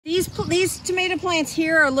These tomato plants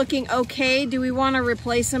here are looking okay. Do we want to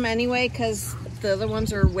replace them anyway because the other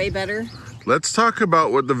ones are way better? Let's talk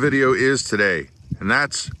about what the video is today, and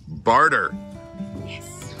that's barter.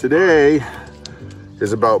 Yes. Today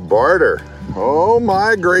is about barter. Oh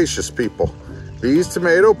my gracious, people. These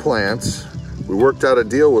tomato plants, we worked out a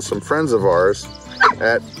deal with some friends of ours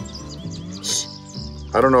at,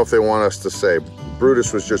 I don't know if they want us to say,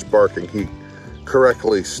 Brutus was just barking. He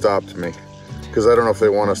correctly stopped me because I don't know if they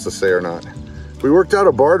want us to say or not. We worked out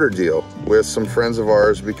a barter deal with some friends of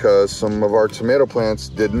ours because some of our tomato plants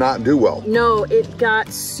did not do well. No, it got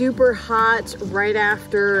super hot right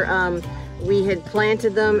after we had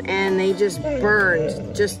planted them and they just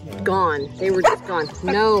burned, just gone. They were just gone.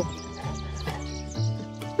 No.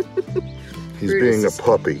 He's being a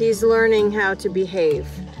puppy. He's learning how to behave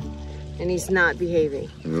and he's not behaving.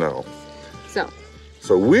 No.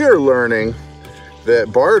 So we are learning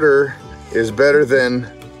that barter is better than,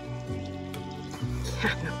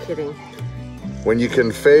 yeah, no kidding. When you can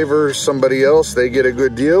favor somebody else, they get a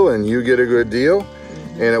good deal and you get a good deal,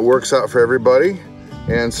 and it works out for everybody.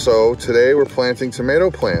 And so today we're planting tomato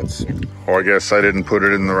plants. Oh, I guess I didn't put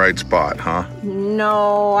it in the right spot, huh?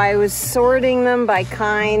 No, I was sorting them by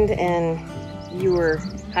kind and you were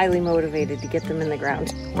highly motivated to get them in the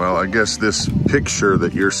ground. Well, I guess this picture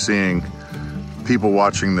that you're seeing, people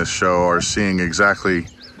watching this show are seeing exactly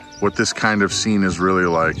what this kind of scene is really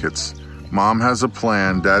like. It's mom has a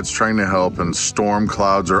plan, dad's trying to help, and storm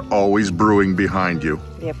clouds are always brewing behind you.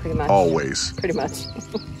 Yeah, pretty much. Always. Pretty much.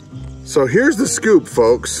 So here's the scoop,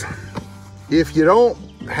 folks. If you don't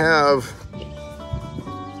have,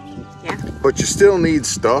 but you still need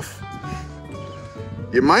stuff,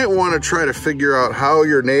 you might want to try to figure out how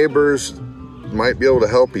your neighbors might be able to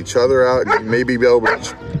help each other out and maybe be able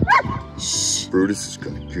to... Shh. Brutus is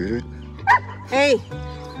gonna get it. Hey.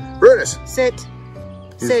 Brutus. Sit.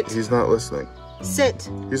 Sit. He's not listening.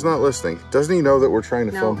 Sit. He's not listening. Doesn't he know that we're trying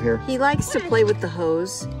to film here? He likes to play with the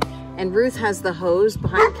hose. And Ruth has the hose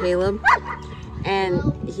behind Caleb.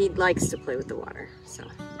 And he likes to play with the water. So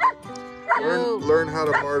learn how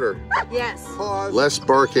to barter. Yes. Pause. Less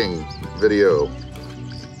barking video.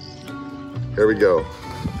 Here we go.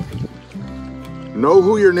 Know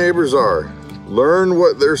who your neighbors are. Learn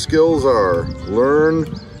what their skills are. Learn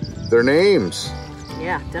their names.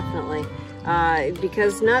 Yeah, definitely.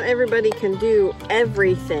 Because not everybody can do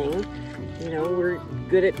everything. You know, we're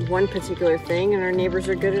good at one particular thing and our neighbors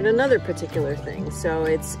are good at another particular thing. So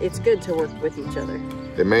it's good to work with each other.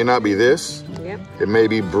 It may not be this. Yep. It may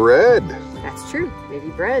be bread. That's true. Maybe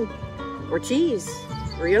bread or cheese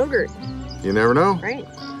or yogurt. You never know. Right.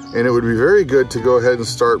 And it would be very good to go ahead and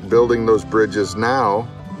start building those bridges now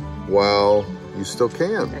while you still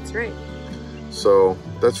can. That's right. So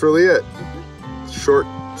that's really it. Short,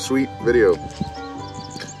 sweet video.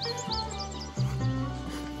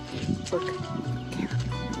 Look.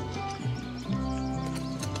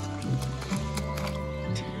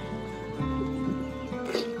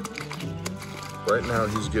 Right now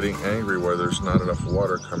he's getting angry where there's not enough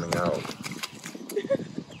water coming out.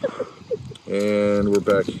 And we're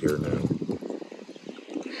back here now.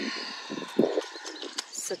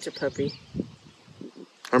 Such a puppy.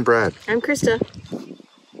 I'm Brad. I'm Krista.